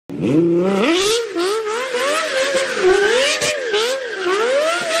It's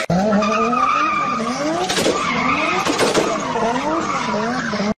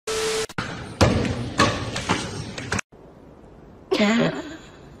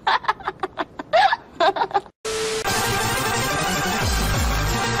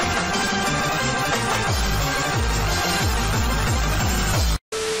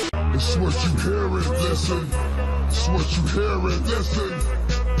what you hear and listen. It's what you hear and listen.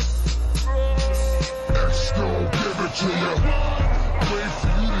 X gon' give it to you. Wait for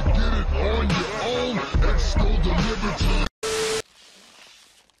you to get it on your own. X gon' deliver to you.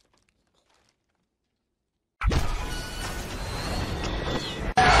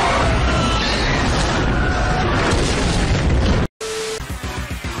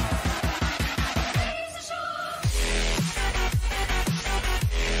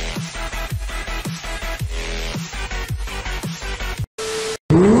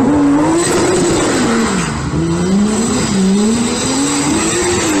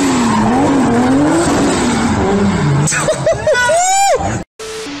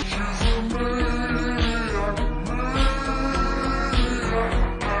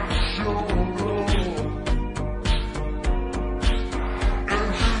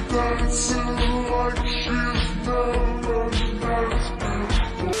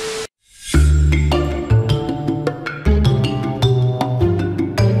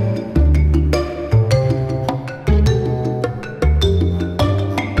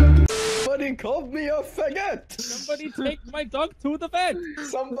 Called me a faggot! Somebody take my dog to the vet!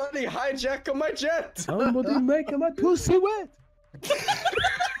 Somebody hijack my jet! Somebody make my pussy wet!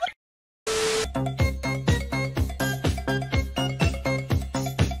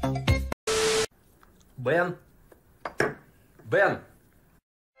 Бен? Бен!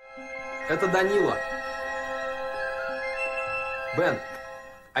 Это Данила. Бен,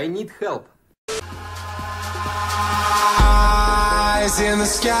 I need help. Eyes in the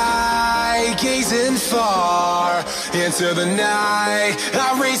sky, gazing far into the night.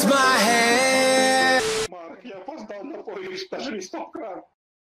 I raise my hand. Марк, я опоздал на поезд, даже не стоп-кран.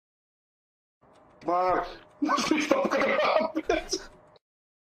 Марк, не стоп-кран, блядь.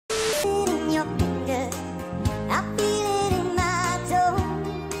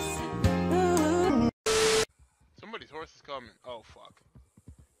 Somebody's horse is coming. Oh fuck.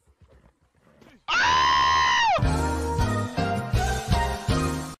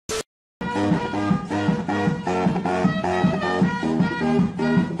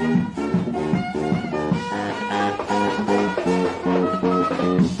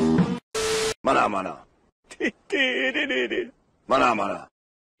 Mana mana. Mana mana.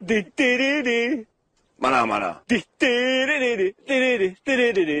 Mana mana.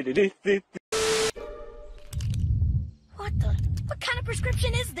 What the? What kind of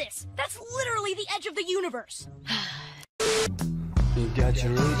prescription is this? That's literally the edge of the universe. You got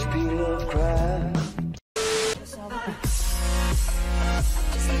your HP love cry.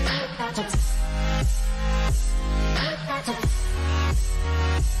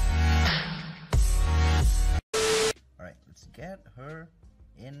 Alright, let's get her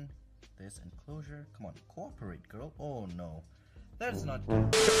in this enclosure. Come on, cooperate, girl. Oh no. That's not good.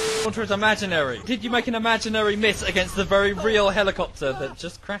 It's imaginary. Did you make an imaginary miss against the very real helicopter that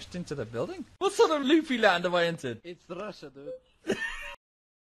just crashed into the building? What sort of loopy land have I entered? It's Russia, dude.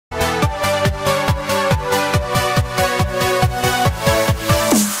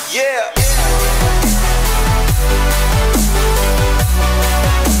 Yeah.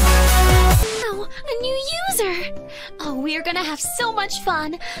 Oh, a new user! Oh, we're gonna have so much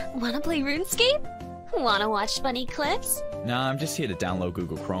fun. Wanna play RuneScape? Wanna watch funny clips? Nah, I'm just here to download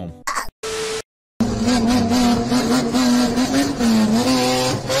Google Chrome.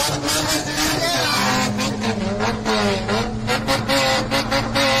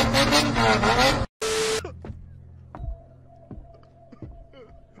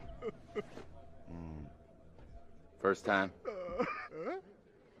 First time.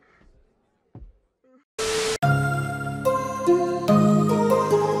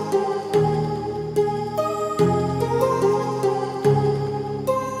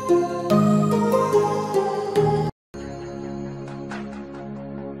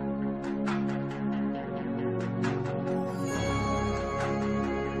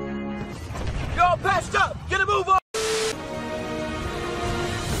 Y'all patched up. Get a move on.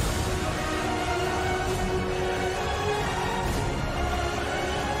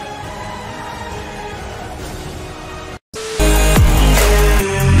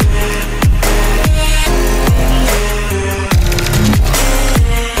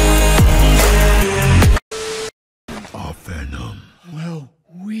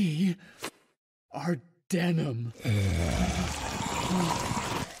 denim.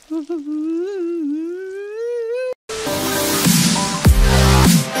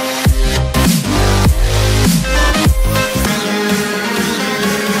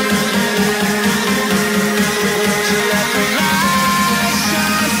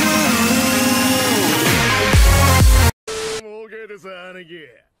 We'll get this on again.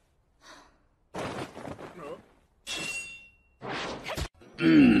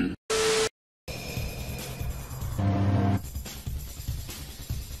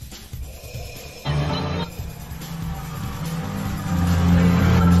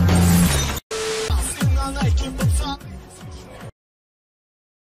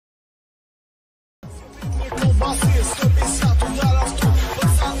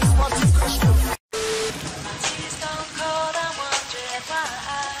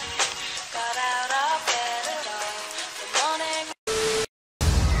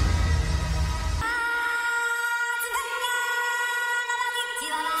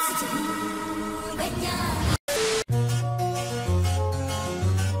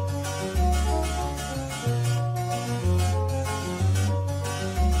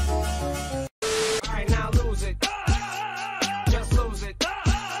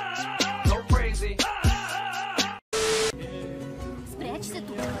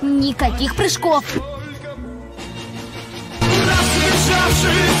 Никаких прыжков.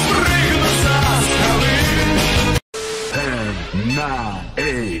 9,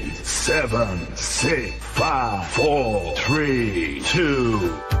 8, 7, 6, 5, 4, 3,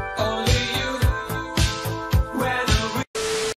 2.